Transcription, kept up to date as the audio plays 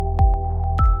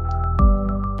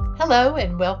Hello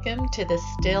and welcome to the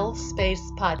Still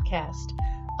Space Podcast.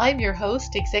 I'm your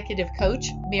host, Executive Coach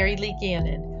Mary Lee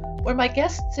Gannon, where my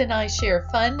guests and I share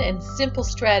fun and simple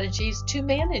strategies to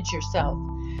manage yourself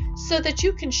so that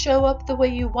you can show up the way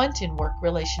you want in work,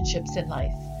 relationships, and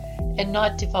life, and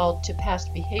not default to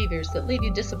past behaviors that leave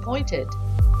you disappointed.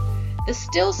 The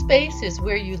Still Space is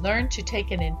where you learn to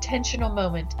take an intentional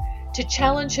moment to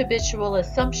challenge habitual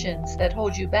assumptions that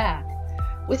hold you back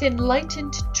with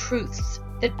enlightened truths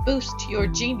that boost your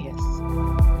genius.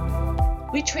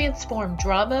 We transform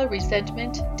drama,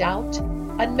 resentment, doubt,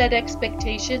 unmet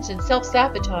expectations, and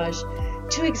self-sabotage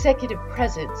to executive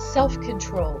presence,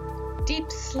 self-control,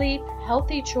 deep sleep,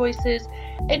 healthy choices,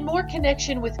 and more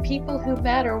connection with people who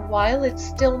matter while it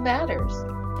still matters.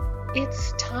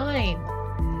 It's time.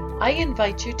 I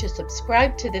invite you to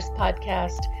subscribe to this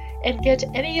podcast and get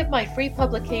any of my free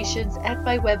publications at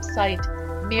my website,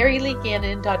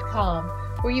 maryleegannon.com,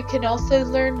 where you can also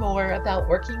learn more about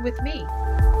working with me.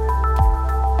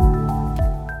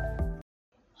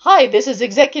 Hi, this is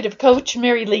Executive Coach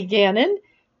Mary Lee Gannon,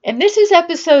 and this is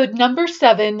episode number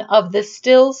 7 of the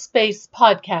Still Space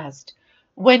Podcast,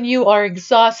 when you are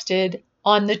exhausted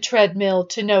on the treadmill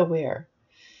to nowhere.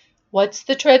 What's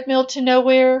the treadmill to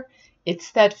nowhere? It's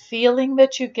that feeling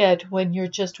that you get when you're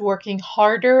just working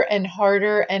harder and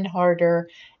harder and harder,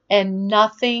 and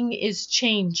nothing is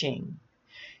changing.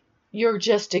 You're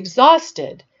just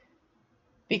exhausted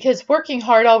because working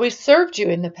hard always served you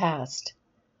in the past.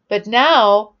 But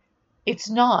now it's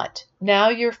not. Now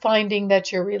you're finding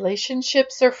that your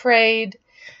relationships are frayed.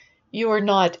 You are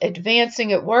not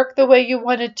advancing at work the way you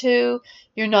wanted to.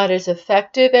 You're not as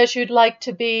effective as you'd like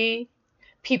to be.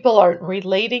 People aren't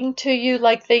relating to you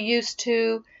like they used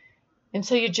to. And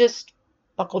so you just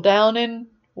buckle down and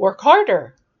work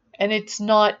harder. And it's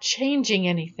not changing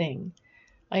anything.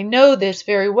 I know this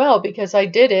very well because I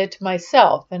did it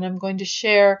myself, and I'm going to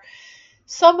share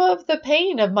some of the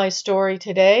pain of my story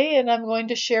today, and I'm going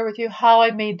to share with you how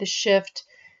I made the shift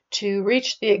to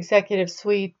reach the executive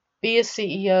suite, be a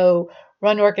CEO,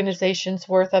 run organizations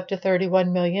worth up to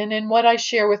 $31 million, and what I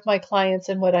share with my clients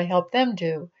and what I help them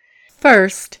do.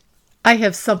 First, I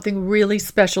have something really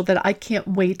special that I can't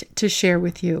wait to share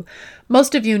with you.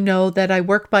 Most of you know that I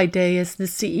work by day as the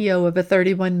CEO of a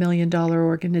 $31 million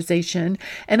organization,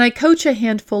 and I coach a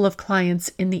handful of clients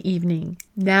in the evening.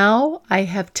 Now I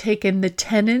have taken the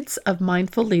tenets of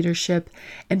mindful leadership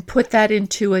and put that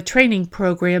into a training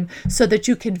program so that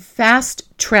you can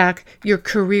fast track your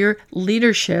career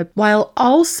leadership while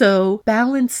also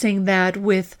balancing that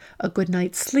with a good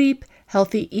night's sleep,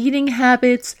 healthy eating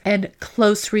habits, and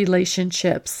close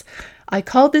relationships. I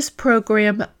call this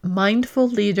program Mindful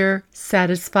Leader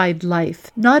Satisfied Life.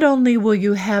 Not only will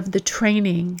you have the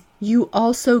training, you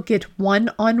also get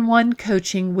one-on-one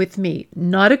coaching with me,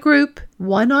 not a group,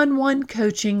 one-on-one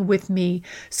coaching with me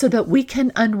so that we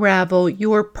can unravel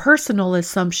your personal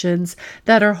assumptions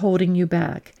that are holding you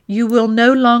back. You will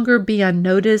no longer be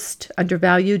unnoticed,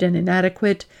 undervalued, and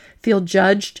inadequate, feel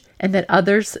judged, and that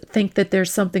others think that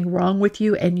there's something wrong with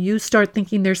you, and you start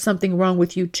thinking there's something wrong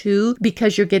with you too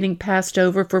because you're getting passed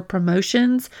over for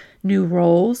promotions, new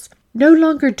roles. No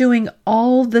longer doing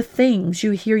all the things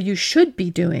you hear you should be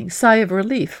doing. Sigh of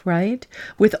relief, right?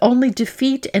 With only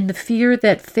defeat and the fear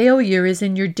that failure is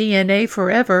in your DNA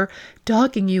forever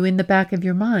dogging you in the back of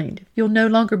your mind. You'll no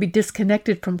longer be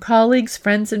disconnected from colleagues,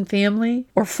 friends, and family,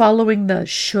 or following the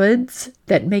shoulds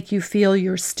that make you feel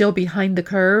you're still behind the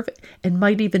curve and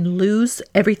might even lose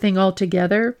everything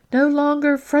altogether. No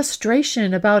longer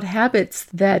frustration about habits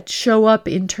that show up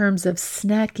in terms of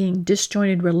snacking,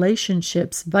 disjointed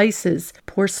relationships, vices,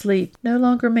 poor sleep. No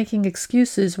longer making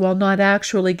excuses while not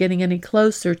actually getting any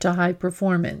closer to high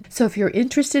performance. So if you're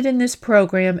interested in this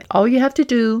program, all you have to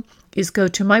do is go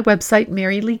to my website,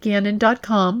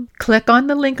 maryleegannon.com. Click on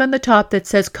the link on the top that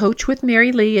says Coach with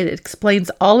Mary Lee. It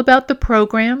explains all about the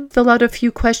program. Fill out a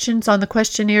few questions on the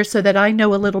questionnaire so that I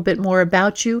know a little bit more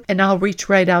about you, and I'll reach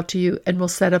right out to you and we'll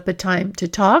set up a time to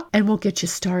talk and we'll get you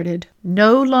started.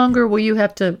 No longer will you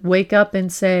have to wake up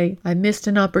and say, I missed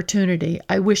an opportunity.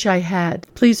 I wish I had.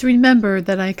 Please remember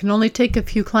that I can only take a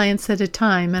few clients at a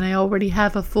time, and I already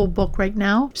have a full book right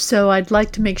now. So I'd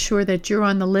like to make sure that you're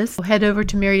on the list. Head over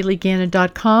to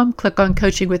maryleegannon.com, click on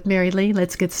Coaching with Mary Lee.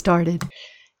 Let's get started.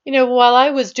 While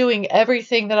I was doing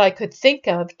everything that I could think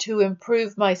of to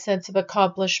improve my sense of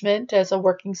accomplishment as a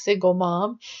working single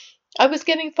mom, I was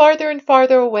getting farther and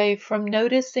farther away from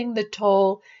noticing the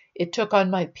toll it took on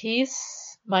my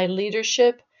peace, my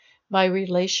leadership, my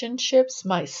relationships,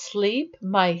 my sleep,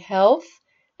 my health,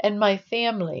 and my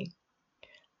family.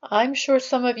 I'm sure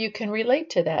some of you can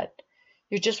relate to that.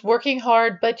 You're just working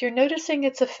hard, but you're noticing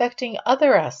it's affecting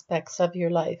other aspects of your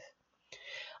life.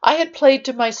 I had played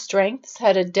to my strengths,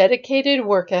 had a dedicated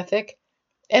work ethic,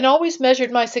 and always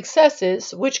measured my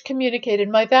successes, which communicated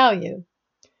my value.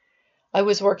 I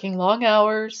was working long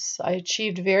hours. I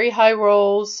achieved very high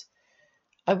roles.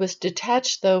 I was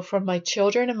detached, though, from my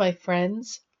children and my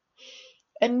friends,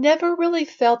 and never really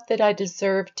felt that I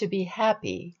deserved to be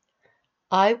happy.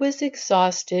 I was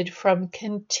exhausted from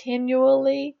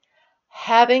continually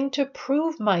having to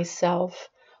prove myself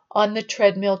on the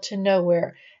treadmill to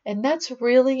nowhere. And that's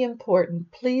really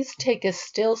important. Please take a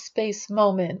still space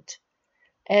moment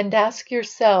and ask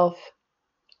yourself,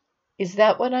 is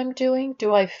that what I'm doing?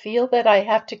 Do I feel that I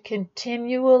have to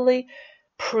continually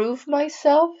prove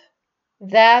myself?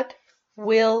 That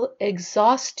will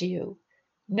exhaust you.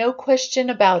 No question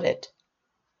about it.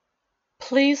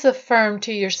 Please affirm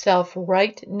to yourself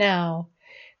right now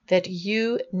that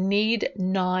you need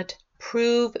not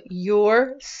prove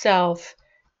yourself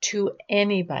to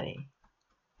anybody.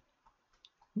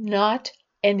 Not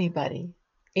anybody,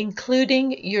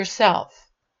 including yourself.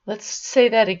 Let's say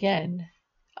that again.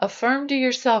 Affirm to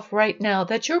yourself right now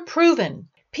that you're proven.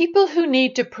 People who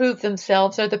need to prove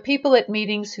themselves are the people at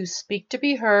meetings who speak to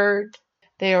be heard.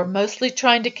 They are mostly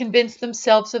trying to convince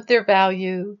themselves of their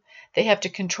value. They have to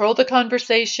control the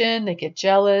conversation. They get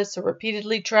jealous or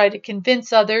repeatedly try to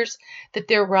convince others that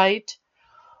they're right.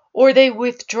 Or they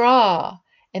withdraw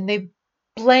and they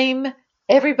blame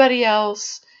everybody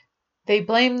else. They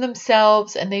blame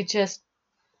themselves and they just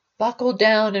buckle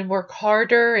down and work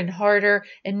harder and harder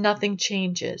and nothing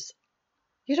changes.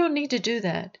 You don't need to do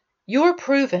that. You're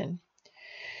proven.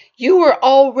 You were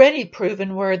already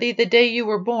proven worthy the day you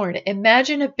were born.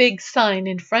 Imagine a big sign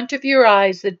in front of your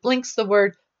eyes that blinks the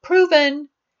word proven,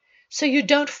 so you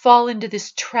don't fall into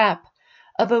this trap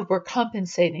of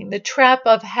overcompensating, the trap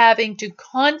of having to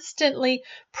constantly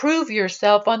prove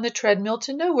yourself on the treadmill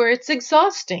to nowhere. It's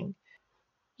exhausting.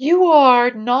 You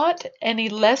are not any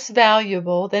less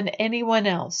valuable than anyone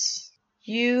else.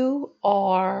 You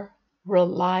are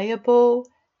reliable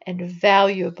and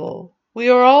valuable. We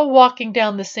are all walking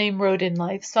down the same road in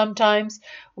life. Sometimes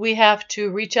we have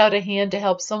to reach out a hand to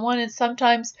help someone, and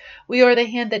sometimes we are the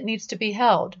hand that needs to be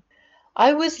held.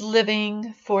 I was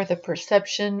living for the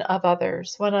perception of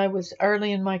others when I was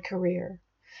early in my career.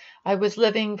 I was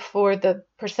living for the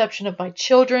perception of my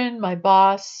children, my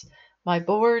boss, my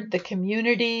board, the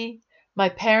community, my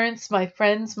parents, my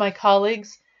friends, my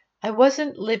colleagues. I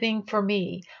wasn't living for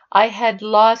me. I had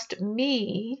lost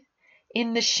me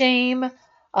in the shame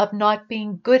of not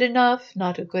being good enough,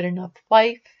 not a good enough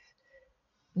wife,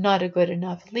 not a good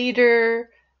enough leader,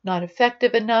 not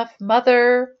effective enough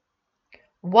mother.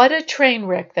 What a train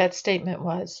wreck that statement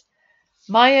was.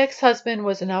 My ex-husband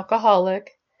was an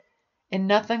alcoholic, and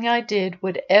nothing I did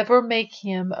would ever make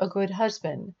him a good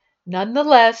husband.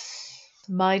 Nonetheless,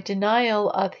 my denial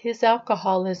of his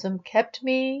alcoholism kept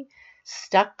me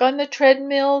stuck on the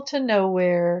treadmill to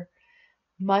nowhere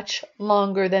much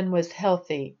longer than was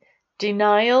healthy.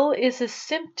 Denial is a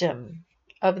symptom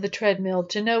of the treadmill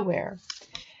to nowhere.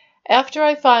 After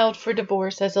I filed for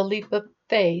divorce as a leap of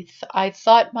faith, I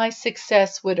thought my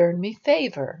success would earn me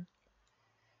favor,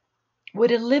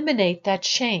 would eliminate that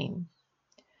shame.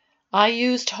 I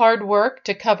used hard work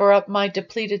to cover up my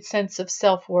depleted sense of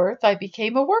self-worth. I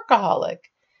became a workaholic.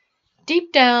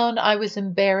 Deep down, I was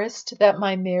embarrassed that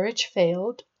my marriage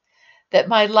failed, that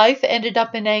my life ended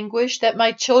up in anguish, that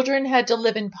my children had to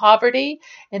live in poverty,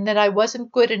 and that I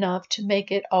wasn't good enough to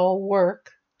make it all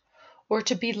work or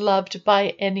to be loved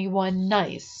by anyone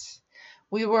nice.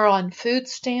 We were on food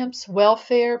stamps,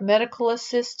 welfare, medical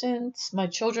assistance. My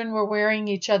children were wearing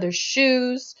each other's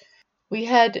shoes. We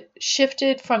had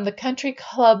shifted from the country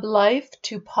club life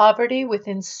to poverty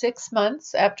within 6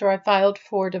 months after I filed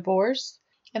for divorce.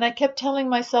 And I kept telling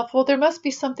myself, well, there must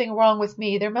be something wrong with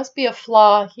me. There must be a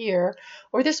flaw here,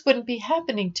 or this wouldn't be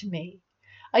happening to me.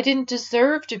 I didn't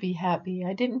deserve to be happy.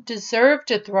 I didn't deserve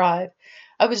to thrive.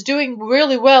 I was doing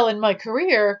really well in my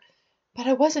career, but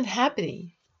I wasn't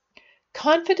happy.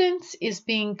 Confidence is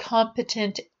being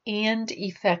competent and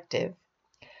effective.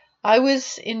 I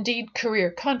was indeed career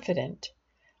confident.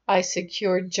 I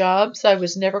secured jobs I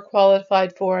was never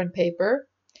qualified for on paper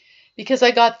because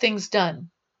I got things done.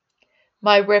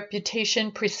 My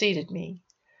reputation preceded me.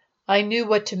 I knew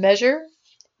what to measure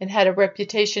and had a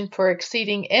reputation for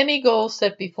exceeding any goal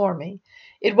set before me.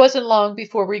 It wasn't long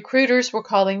before recruiters were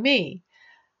calling me.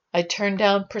 I turned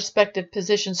down prospective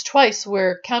positions twice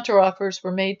where counteroffers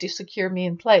were made to secure me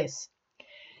in place.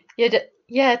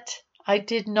 Yet I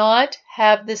did not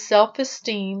have the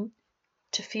self-esteem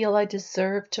to feel I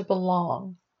deserved to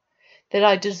belong, that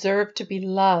I deserved to be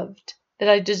loved, that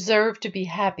I deserved to be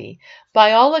happy.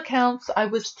 By all accounts, I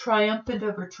was triumphant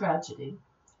over tragedy.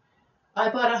 I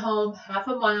bought a home half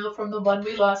a mile from the one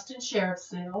we lost in sheriff's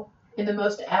sale, in the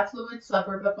most affluent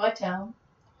suburb of my town.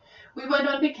 We went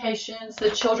on vacations. The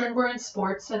children were in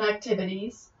sports and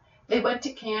activities. They went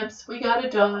to camps. We got a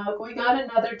dog. We got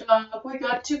another dog. We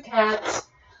got 2 cats.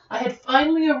 I had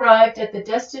finally arrived at the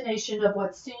destination of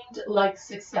what seemed like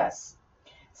success.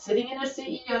 Sitting in a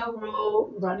CEO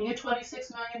role, running a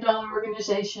 $26 million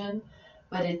organization,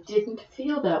 but it didn't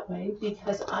feel that way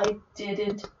because I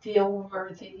didn't feel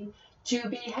worthy to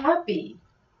be happy.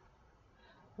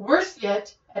 Worse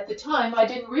yet, at the time, I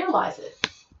didn't realize it.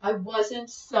 I wasn't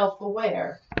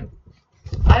self-aware.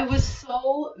 I was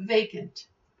soul vacant.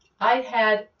 I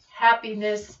had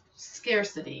happiness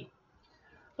scarcity.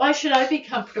 Why should I be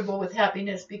comfortable with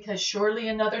happiness? Because surely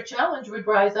another challenge would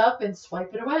rise up and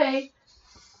swipe it away.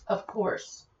 Of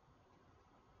course.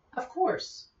 Of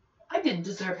course. I didn't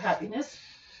deserve happiness,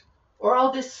 or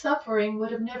all this suffering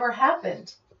would have never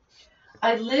happened.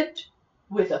 I lived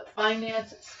with a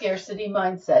finance scarcity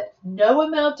mindset. No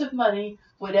amount of money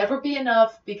would ever be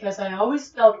enough because I always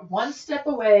felt one step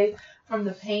away from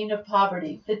the pain of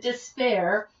poverty, the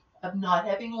despair of not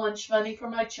having lunch money for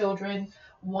my children,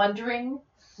 wondering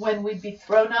when we'd be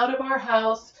thrown out of our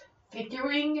house,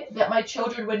 figuring that my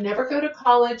children would never go to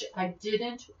college. I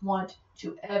didn't want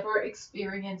to ever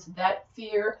experience that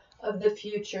fear of the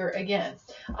future again.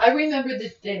 I remember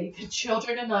the day the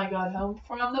children and I got home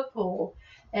from the pool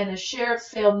and a sheriff's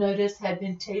sale notice had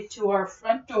been taped to our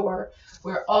front door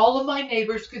where all of my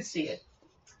neighbors could see it.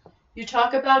 You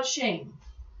talk about shame.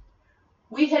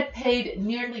 We had paid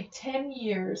nearly 10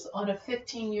 years on a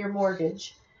 15-year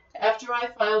mortgage. After I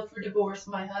filed for divorce,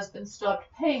 my husband stopped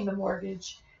paying the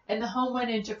mortgage and the home went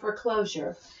into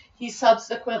foreclosure. He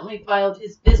subsequently filed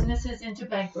his businesses into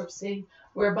bankruptcy,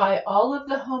 whereby all of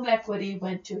the home equity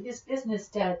went to his business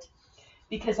debt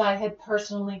because I had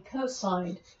personally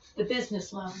co-signed the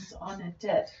business loans on that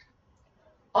debt.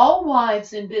 All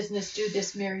wives in business do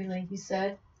this, Mary Lee, he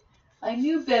said. I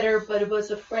knew better, but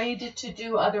was afraid to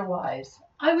do otherwise.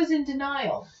 I was in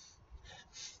denial.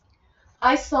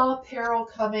 I saw peril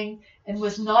coming and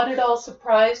was not at all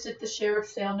surprised at the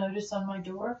sheriff's sale notice on my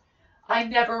door. I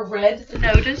never read the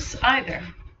notice either.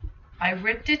 I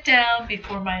ripped it down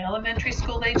before my elementary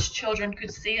school-aged children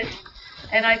could see it,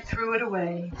 and I threw it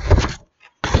away.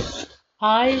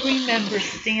 I remember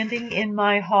standing in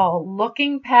my hall,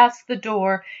 looking past the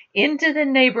door into the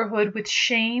neighborhood with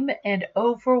shame and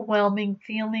overwhelming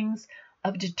feelings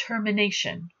of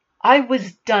determination. I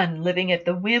was done living at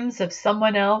the whims of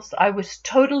someone else. I was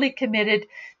totally committed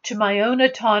to my own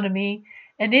autonomy,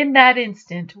 and in that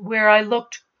instant, where I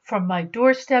looked from my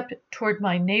doorstep toward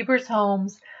my neighbors'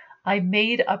 homes, I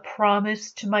made a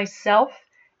promise to myself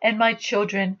and my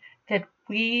children that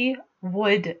we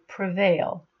would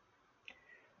prevail.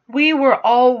 We were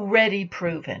already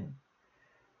proven.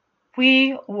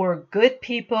 We were good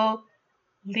people,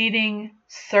 leading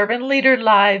servant leader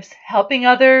lives, helping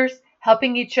others,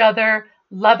 helping each other,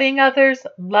 loving others,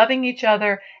 loving each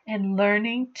other, and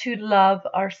learning to love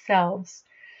ourselves.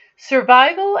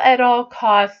 Survival at all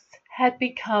costs had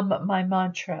become my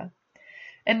mantra.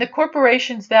 And the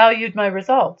corporations valued my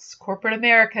results. Corporate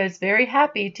America is very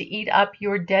happy to eat up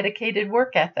your dedicated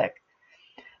work ethic.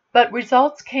 But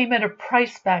results came at a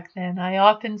price back then. I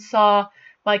often saw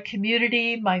my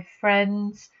community, my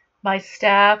friends, my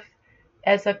staff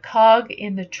as a cog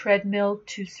in the treadmill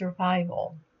to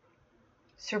survival.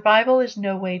 Survival is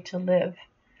no way to live.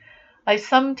 I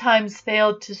sometimes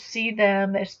failed to see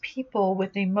them as people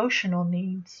with emotional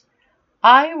needs.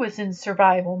 I was in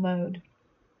survival mode.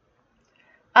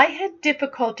 I had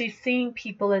difficulty seeing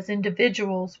people as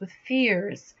individuals with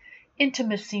fears,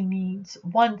 intimacy needs,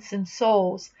 wants, and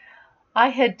souls. I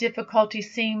had difficulty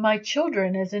seeing my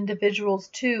children as individuals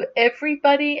too.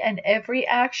 Everybody and every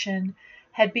action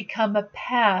had become a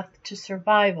path to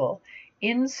survival.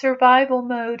 In survival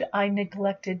mode, I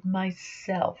neglected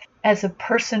myself as a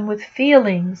person with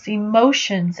feelings,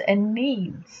 emotions, and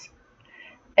needs.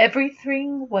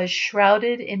 Everything was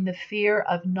shrouded in the fear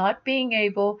of not being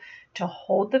able to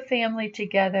hold the family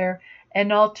together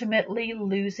and ultimately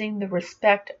losing the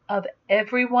respect of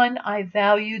everyone I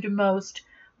valued most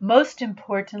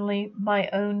importantly, my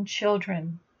own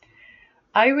children.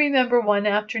 I remember one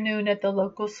afternoon at the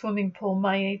local swimming pool,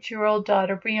 my 8-year-old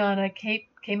daughter, Brianna,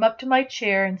 came up to my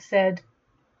chair and said,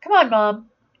 "Come on, Mom,"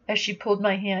 as she pulled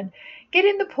my hand. "Get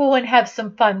in the pool and have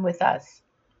some fun with us."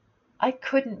 I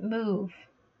couldn't move.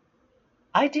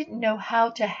 I didn't know how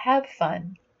to have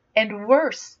fun. And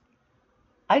worse,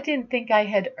 I didn't think I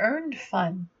had earned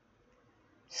fun.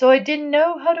 So I didn't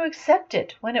know how to accept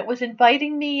it when it was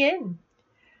inviting me in.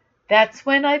 That's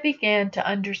when I began to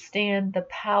understand the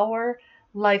power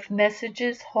life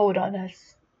messages hold on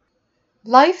us.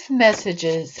 Life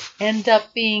messages end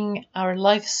up being our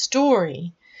life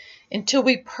story until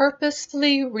we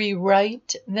purposefully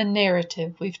rewrite the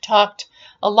narrative. We've talked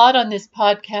a lot on this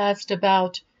podcast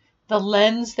about the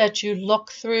lens that you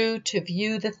look through to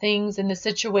view the things and the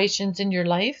situations in your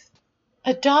life.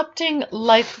 Adopting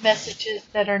life messages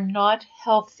that are not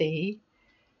healthy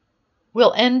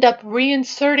will end up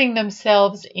reinserting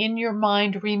themselves in your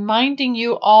mind, reminding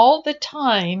you all the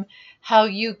time how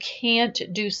you can't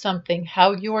do something,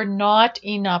 how you're not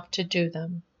enough to do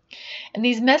them. And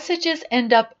these messages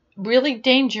end up really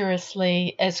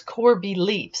dangerously as core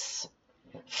beliefs,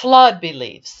 flawed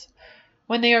beliefs,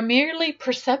 when they are merely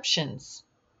perceptions,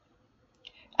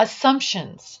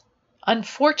 assumptions,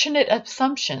 unfortunate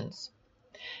assumptions,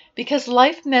 because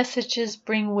life messages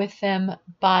bring with them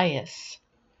bias.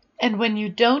 And when you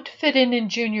don't fit in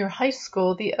junior high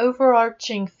school, the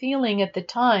overarching feeling at the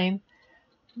time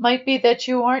might be that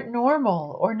you aren't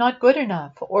normal or not good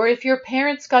enough. Or if your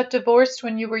parents got divorced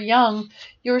when you were young,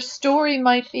 your story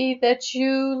might be that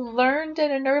you learned at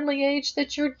an early age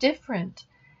that you're different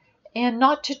and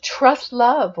not to trust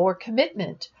love or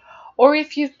commitment. Or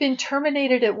if you've been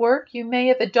terminated at work, you may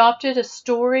have adopted a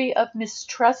story of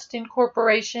mistrust in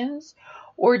corporations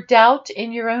or doubt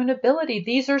in your own ability.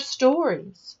 These are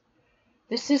stories.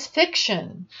 This is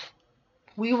fiction.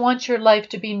 We want your life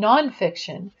to be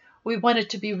nonfiction. We want it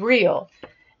to be real.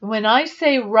 When I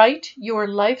say write your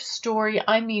life story,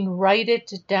 I mean write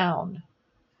it down.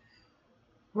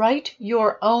 Write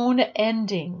your own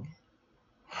ending.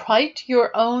 Write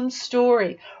your own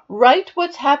story. Write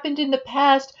what's happened in the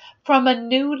past from a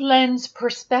new lens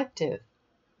perspective.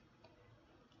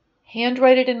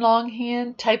 Handwrite it in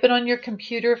longhand, type it on your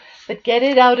computer, but get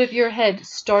it out of your head.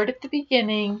 Start at the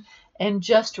beginning and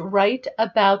just write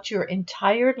about your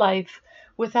entire life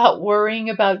without worrying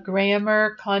about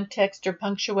grammar, context, or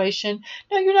punctuation.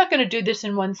 No, you're not going to do this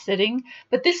in one sitting,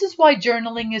 but this is why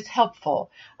journaling is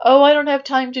helpful. Oh, I don't have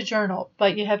time to journal,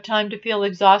 but you have time to feel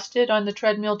exhausted on the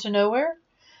treadmill to nowhere,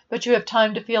 but you have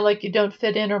time to feel like you don't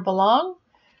fit in or belong,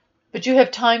 but you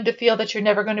have time to feel that you're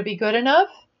never going to be good enough.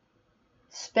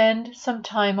 Spend some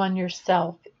time on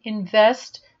yourself.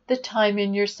 Invest the time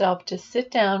in yourself to sit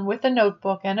down with a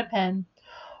notebook and a pen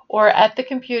or at the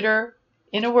computer,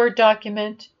 in a Word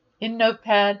document, in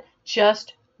Notepad.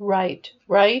 Just write,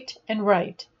 write, and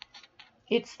write.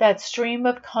 It's that stream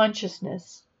of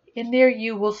consciousness. In there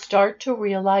you will start to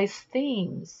realize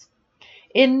themes.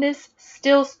 In this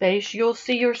still space, you'll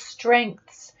see your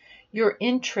strengths, your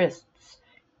interests,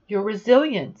 your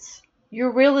resilience,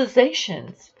 your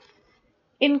realizations.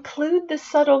 Include the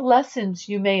subtle lessons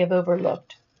you may have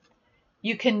overlooked.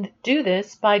 You can do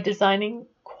this by designing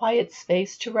quiet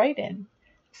space to write in.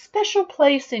 Special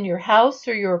place in your house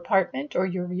or your apartment or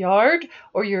your yard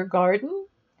or your garden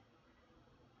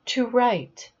to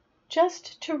write,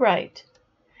 just to write.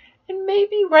 And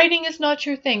maybe writing is not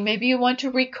your thing. Maybe you want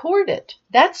to record it.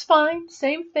 That's fine.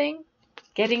 Same thing.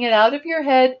 Getting it out of your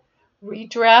head,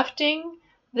 redrafting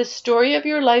the story of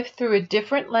your life through a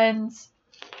different lens,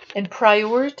 and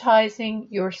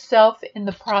prioritizing yourself in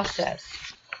the process.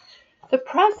 The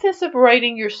process of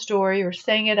writing your story or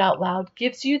saying it out loud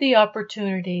gives you the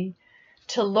opportunity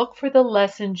to look for the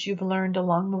lessons you've learned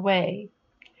along the way,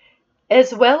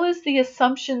 as well as the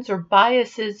assumptions or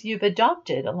biases you've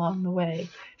adopted along the way.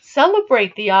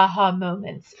 Celebrate the aha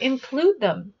moments. Include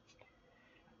them.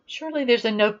 Surely there's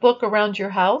a notebook around your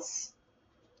house,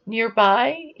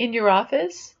 nearby, in your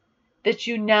office, that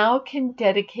you now can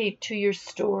dedicate to your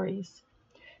stories.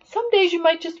 Some days you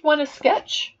might just want to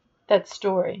sketch that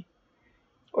story,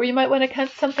 or you might want to cut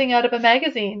something out of a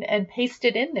magazine and paste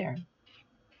it in there.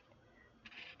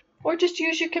 Or just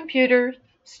use your computer,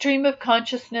 stream of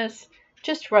consciousness,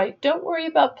 just write. Don't worry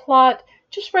about plot.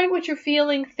 Just write what you're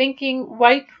feeling, thinking,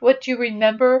 write what you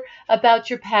remember about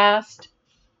your past.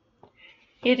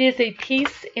 It is a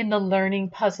piece in the learning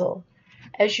puzzle.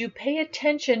 As you pay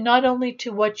attention not only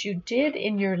to what you did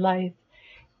in your life,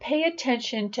 pay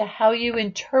attention to how you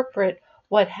interpret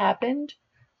what happened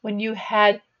when you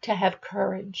had to have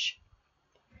courage.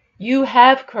 You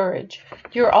have courage.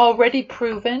 You're already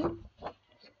proven.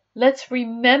 Let's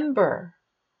remember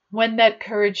when that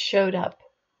courage showed up.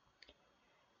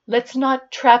 Let's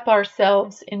not trap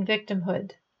ourselves in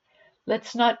victimhood.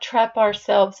 Let's not trap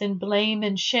ourselves in blame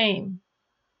and shame.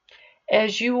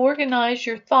 As you organize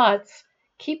your thoughts,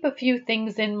 keep a few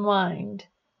things in mind.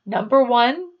 Number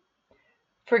one,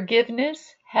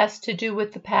 forgiveness has to do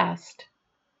with the past.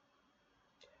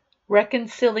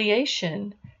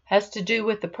 Reconciliation has to do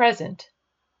with the present,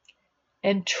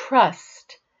 and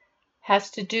trust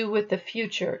has to do with the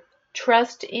future.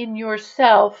 Trust in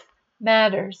yourself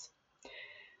matters.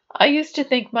 I used to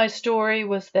think my story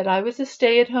was that I was a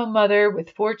stay-at-home mother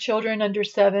with 4 children under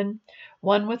 7,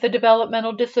 one with a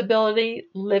developmental disability,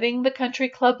 living the country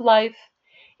club life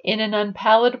in an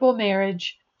unpalatable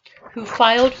marriage, who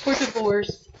filed for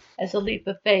divorce as a leap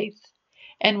of faith,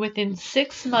 and within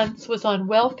 6 months was on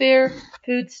welfare,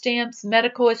 food stamps,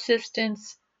 medical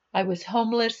assistance. I was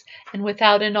homeless and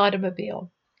without an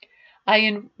automobile. I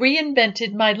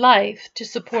reinvented my life to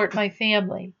support my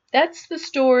family. That's the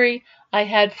story I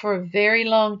had for a very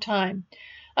long time.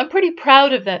 I'm pretty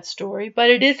proud of that story,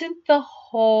 but it isn't the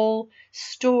whole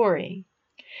story.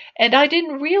 And I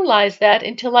didn't realize that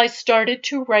until I started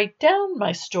to write down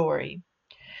my story.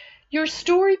 Your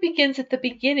story begins at the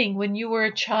beginning when you were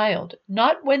a child,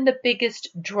 not when the biggest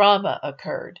drama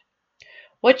occurred.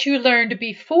 What you learned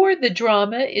before the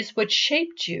drama is what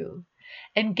shaped you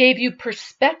and gave you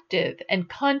perspective and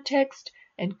context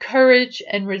and courage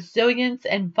and resilience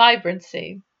and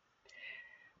vibrancy.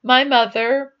 My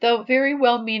mother, though very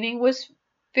well-meaning, was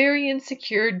very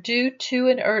insecure due to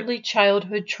an early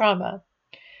childhood trauma.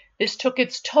 This took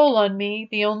its toll on me,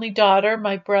 the only daughter,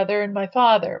 my brother, and my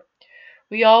father.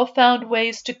 We all found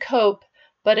ways to cope,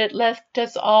 but it left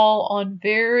us all on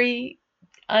very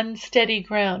unsteady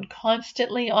ground,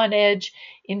 constantly on edge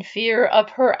in fear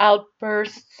of her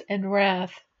outbursts and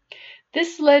wrath.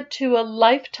 This led to a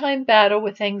lifetime battle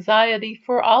with anxiety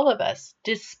for all of us.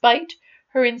 Despite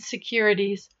her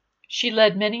insecurities, she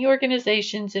led many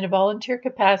organizations in a volunteer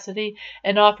capacity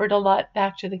and offered a lot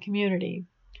back to the community.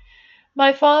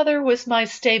 My father was my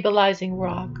stabilizing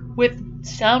rock, with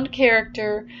sound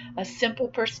character, a simple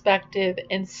perspective,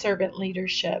 and servant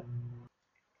leadership.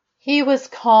 He was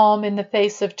calm in the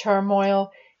face of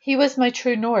turmoil. He was my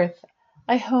true north.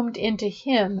 I homed into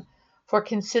him for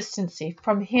consistency.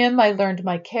 From him I learned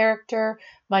my character,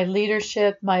 my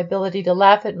leadership, my ability to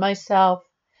laugh at myself.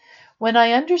 When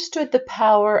I understood the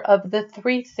power of the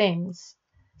 3 things,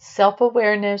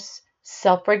 self-awareness,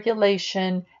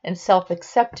 self-regulation, and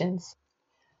self-acceptance,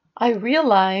 I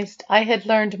realized I had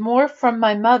learned more from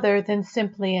my mother than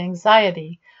simply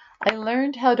anxiety. I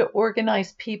learned how to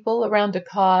organize people around a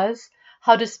cause,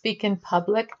 how to speak in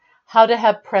public, how to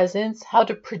have presence, how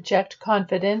to project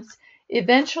confidence.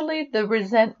 Eventually, the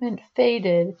resentment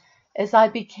faded as I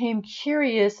became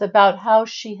curious about how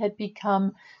she had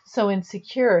become so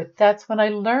insecure. That's when I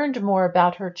learned more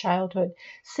about her childhood,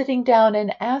 sitting down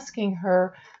and asking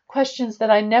her questions that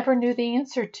I never knew the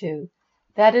answer to.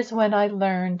 That is when I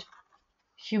learned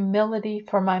humility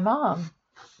for my mom.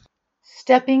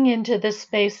 Stepping into the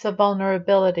space of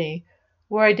vulnerability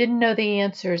where I didn't know the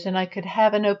answers and I could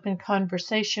have an open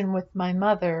conversation with my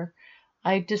mother,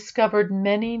 I discovered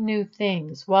many new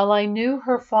things. While I knew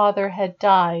her father had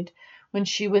died when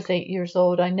she was 8 years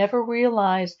old, I never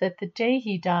realized that the day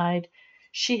he died,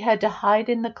 she had to hide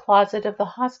in the closet of the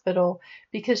hospital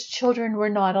because children were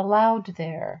not allowed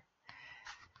there.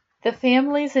 The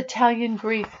family's Italian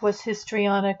grief was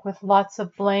histrionic, with lots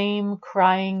of blame,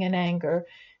 crying, and anger.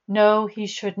 No, he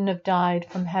shouldn't have died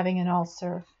from having an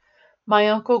ulcer. My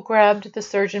uncle grabbed the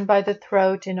surgeon by the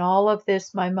throat. In all of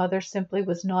this, my mother simply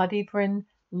was not even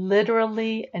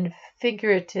literally and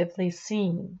figuratively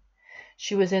seen.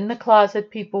 She was in the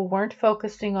closet. People weren't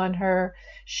focusing on her.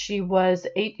 She was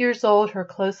 8 years old. Her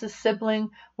closest sibling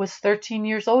was 13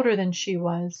 years older than she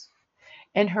was.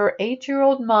 And her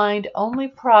 8-year-old mind only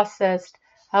processed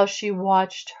how she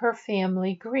watched her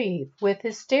family grieve with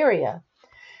hysteria.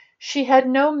 She had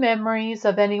no memories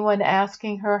of anyone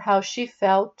asking her how she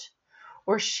felt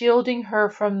or shielding her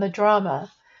from the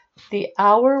drama. The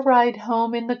hour ride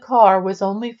home in the car was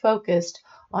only focused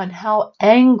on how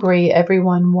angry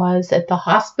everyone was at the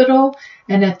hospital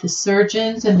and at the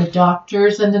surgeons and the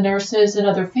doctors and the nurses and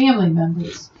other family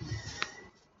members.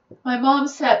 My mom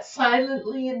sat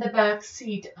silently in the back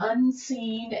seat,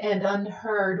 unseen and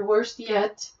unheard. Worse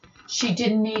yet, she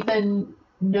didn't even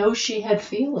know she had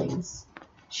feelings.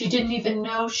 She didn't even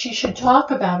know she should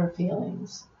talk about her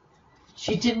feelings.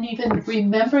 She didn't even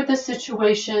remember the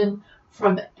situation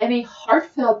from any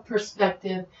heartfelt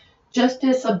perspective, just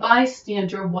as a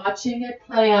bystander watching it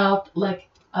play out like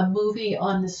a movie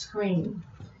on the screen.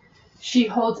 She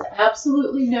holds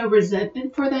absolutely no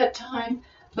resentment for that time,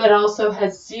 but also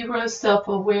has zero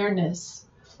self-awareness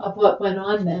of what went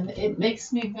on then. It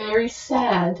makes me very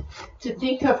sad to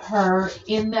think of her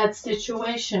in that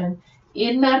situation,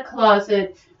 in that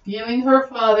closet, viewing her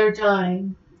father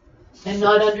dying and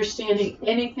not understanding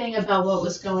anything about what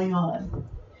was going on.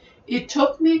 It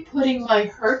took me putting my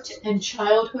hurt and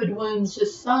childhood wounds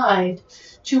aside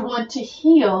to want to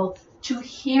heal, to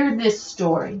hear this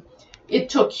story. It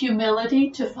took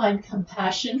humility to find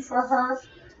compassion for her,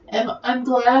 and I'm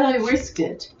glad I risked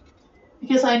it,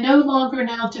 because I no longer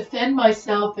now defend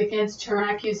myself against her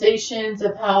accusations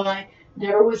of how I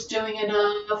never was doing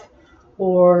enough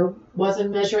or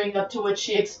wasn't measuring up to what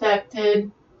she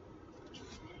expected.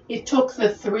 It took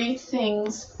the three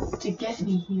things to get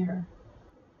me here.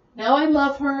 Now I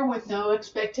love her with no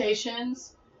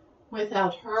expectations,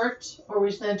 without hurt or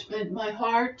resentment. My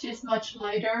heart is much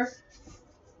lighter,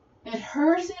 and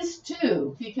hers is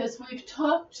too, because we've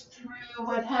talked through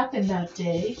what happened that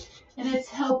day, and it's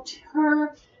helped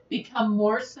her become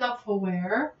more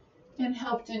self-aware and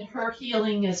helped in her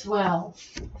healing as well.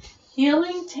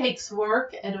 Healing takes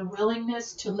work and a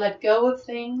willingness to let go of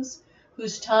things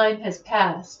whose time has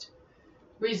passed.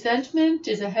 Resentment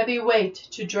is a heavy weight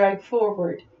to drag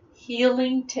forward.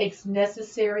 Healing takes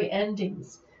necessary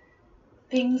endings.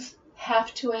 Things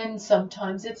have to end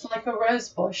sometimes. It's like a rose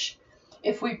bush.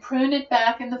 If we prune it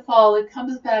back in the fall, it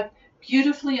comes back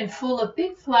beautifully and full of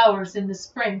big flowers in the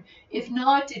spring. If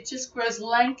not, it just grows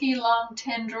lanky, long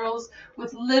tendrils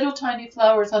with little tiny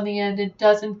flowers on the end. It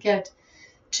doesn't get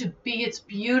to be its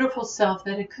beautiful self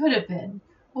that it could have been.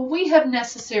 Well, we have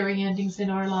necessary endings in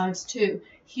our lives too.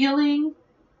 Healing,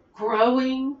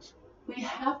 growing, we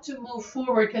have to move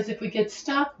forward, because if we get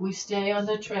stuck, we stay on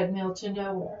the treadmill to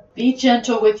nowhere. Be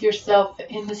gentle with yourself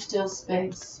in the still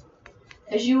space.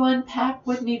 As you unpack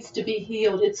what needs to be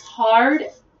healed, it's hard,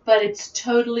 but it's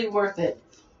totally worth it.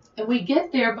 And we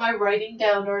get there by writing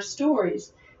down our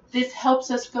stories. This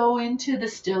helps us go into the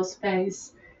still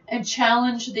space and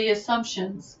challenge the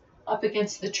assumptions up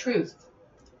against the truth.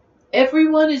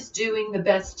 Everyone is doing the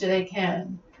best they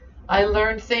can. I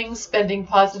learned things spending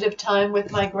positive time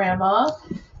with my grandma,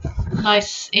 my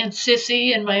Aunt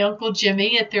Sissy, and my Uncle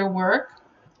Jimmy at their work.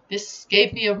 This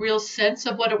gave me a real sense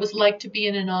of what it was like to be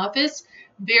in an office,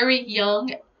 very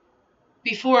young,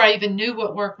 before I even knew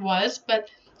what work was, but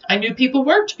I knew people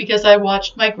worked because I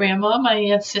watched my grandma, my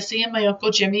Aunt Sissy, and my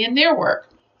Uncle Jimmy in their work.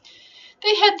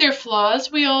 They had their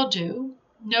flaws, we all do.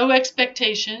 No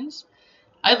expectations.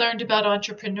 I learned about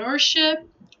entrepreneurship,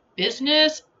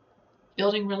 business,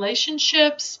 building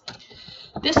relationships.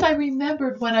 This I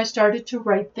remembered when I started to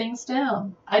write things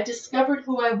down. I discovered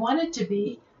who I wanted to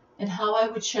be and how I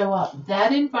would show up.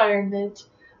 That environment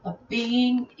of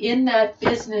being in that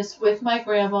business with my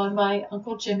grandma and my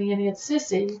Uncle Jimmy and Aunt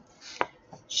Sissy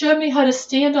showed me how to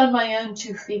stand on my own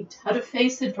 2 feet, how to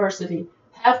face adversity,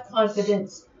 have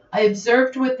confidence. I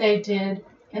observed what they did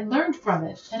and learned from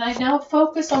it, and I now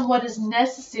focus on what is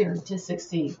necessary to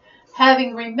succeed,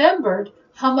 having remembered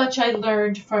how much I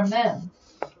learned from them.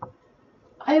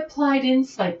 I applied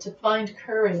insight to find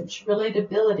courage,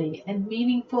 relatability, and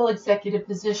meaningful executive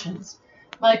positions.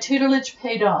 My tutelage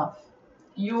paid off.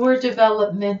 Your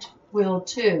development will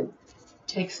too.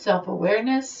 Take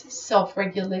self-awareness,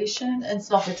 self-regulation, and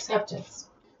self-acceptance.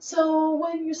 So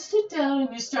when you sit down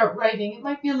and you start writing, it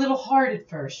might be a little hard at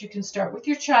first. You can start with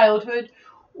your childhood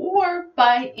or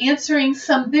by answering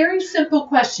some very simple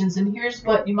questions. And here's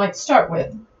what you might start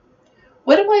with.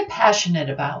 What am I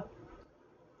passionate about?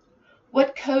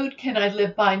 What code can I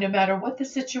live by no matter what the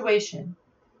situation?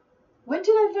 When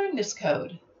did I learn this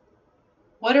code?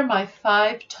 What are my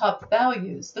 5 top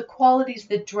values, the qualities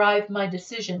that drive my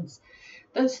decisions?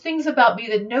 Those things about me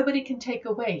that nobody can take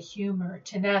away: humor,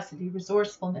 tenacity,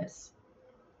 resourcefulness.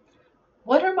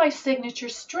 What are my signature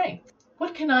strengths?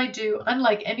 What can I do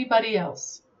unlike anybody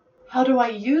else? How do I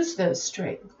use those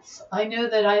strengths? I know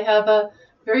that I have a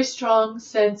very strong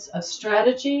sense of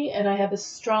strategy and I have a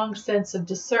strong sense of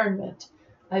discernment.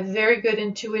 I have very good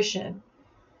intuition.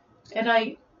 And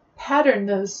I pattern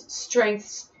those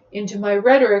strengths into my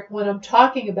rhetoric when I'm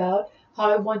talking about how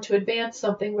I want to advance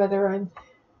something, whether I'm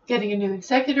getting a new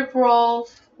executive role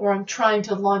or I'm trying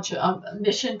to launch a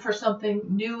mission for something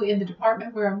new in the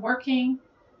department where I'm working.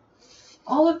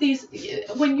 All of these,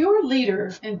 when you're a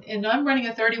leader, and I'm running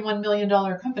a $31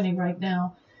 million company right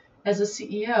now as a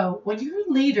CEO, when you're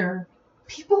a leader,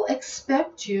 people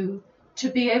expect you to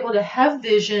be able to have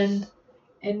vision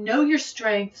and know your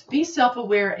strengths, be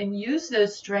self-aware, and use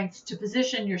those strengths to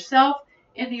position yourself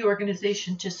and the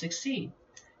organization to succeed.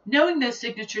 Knowing those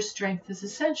signature strengths is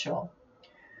essential.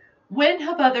 When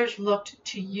have others looked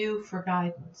to you for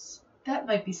guidance? That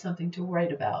might be something to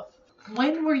write about.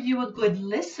 When were you a good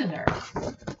listener?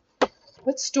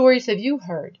 What stories have you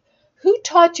heard? Who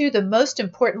taught you the most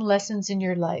important lessons in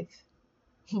your life?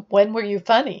 When were you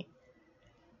funny?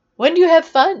 When do you have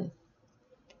fun?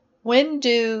 When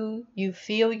do you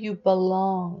feel you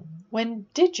belong? When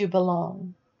did you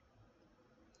belong?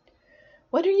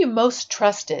 When are you most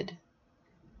trusted?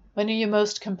 When are you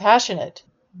most compassionate?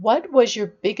 What was your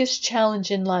biggest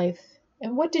challenge in life,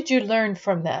 and what did you learn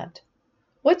from that?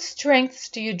 What strengths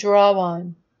do you draw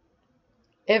on?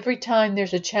 Every time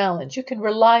there's a challenge, you can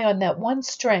rely on that one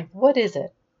strength. What is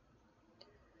it?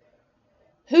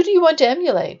 Who do you want to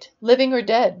emulate, living or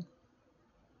dead?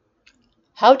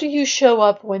 How do you show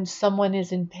up when someone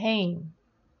is in pain?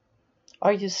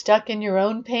 Are you stuck in your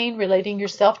own pain, relating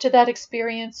yourself to that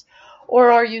experience?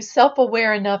 Or are you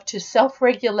self-aware enough to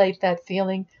self-regulate that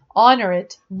feeling, honor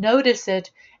it, notice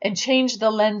it, and change the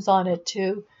lens on it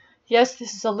to, yes,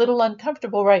 this is a little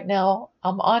uncomfortable right now.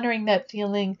 I'm honoring that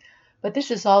feeling, but this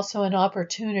is also an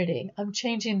opportunity. I'm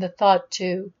changing the thought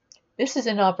to, this is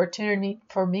an opportunity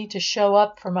for me to show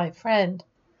up for my friend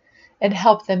and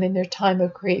help them in their time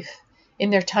of grief,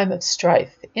 in their time of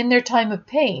strife, in their time of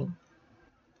pain.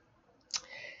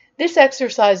 This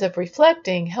exercise of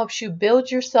reflecting helps you build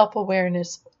your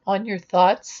self-awareness on your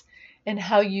thoughts and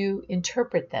how you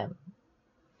interpret them.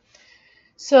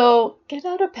 So get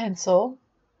out a pencil,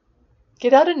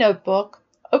 get out a notebook,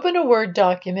 open a Word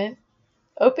document,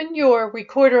 open your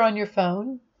recorder on your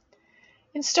phone,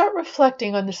 and start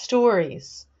reflecting on the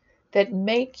stories that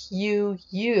make you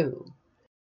you.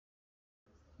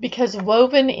 Because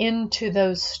woven into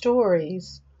those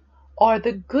stories are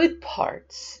the good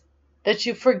parts that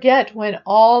you forget when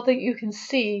all that you can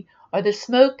see are the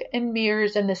smoke and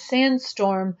mirrors and the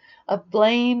sandstorm of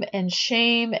blame and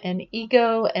shame and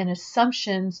ego and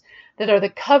assumptions that are the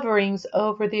coverings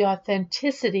over the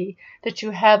authenticity that you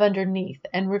have underneath.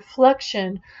 And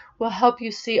reflection will help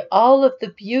you see all of the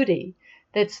beauty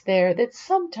that's there that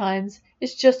sometimes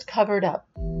is just covered up.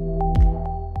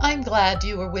 I'm glad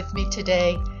you were with me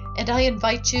today, and I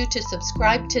invite you to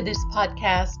subscribe to this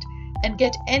podcast and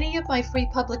get any of my free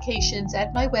publications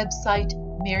at my website,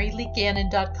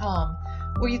 maryleegannon.com,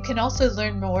 where you can also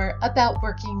learn more about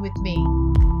working with me.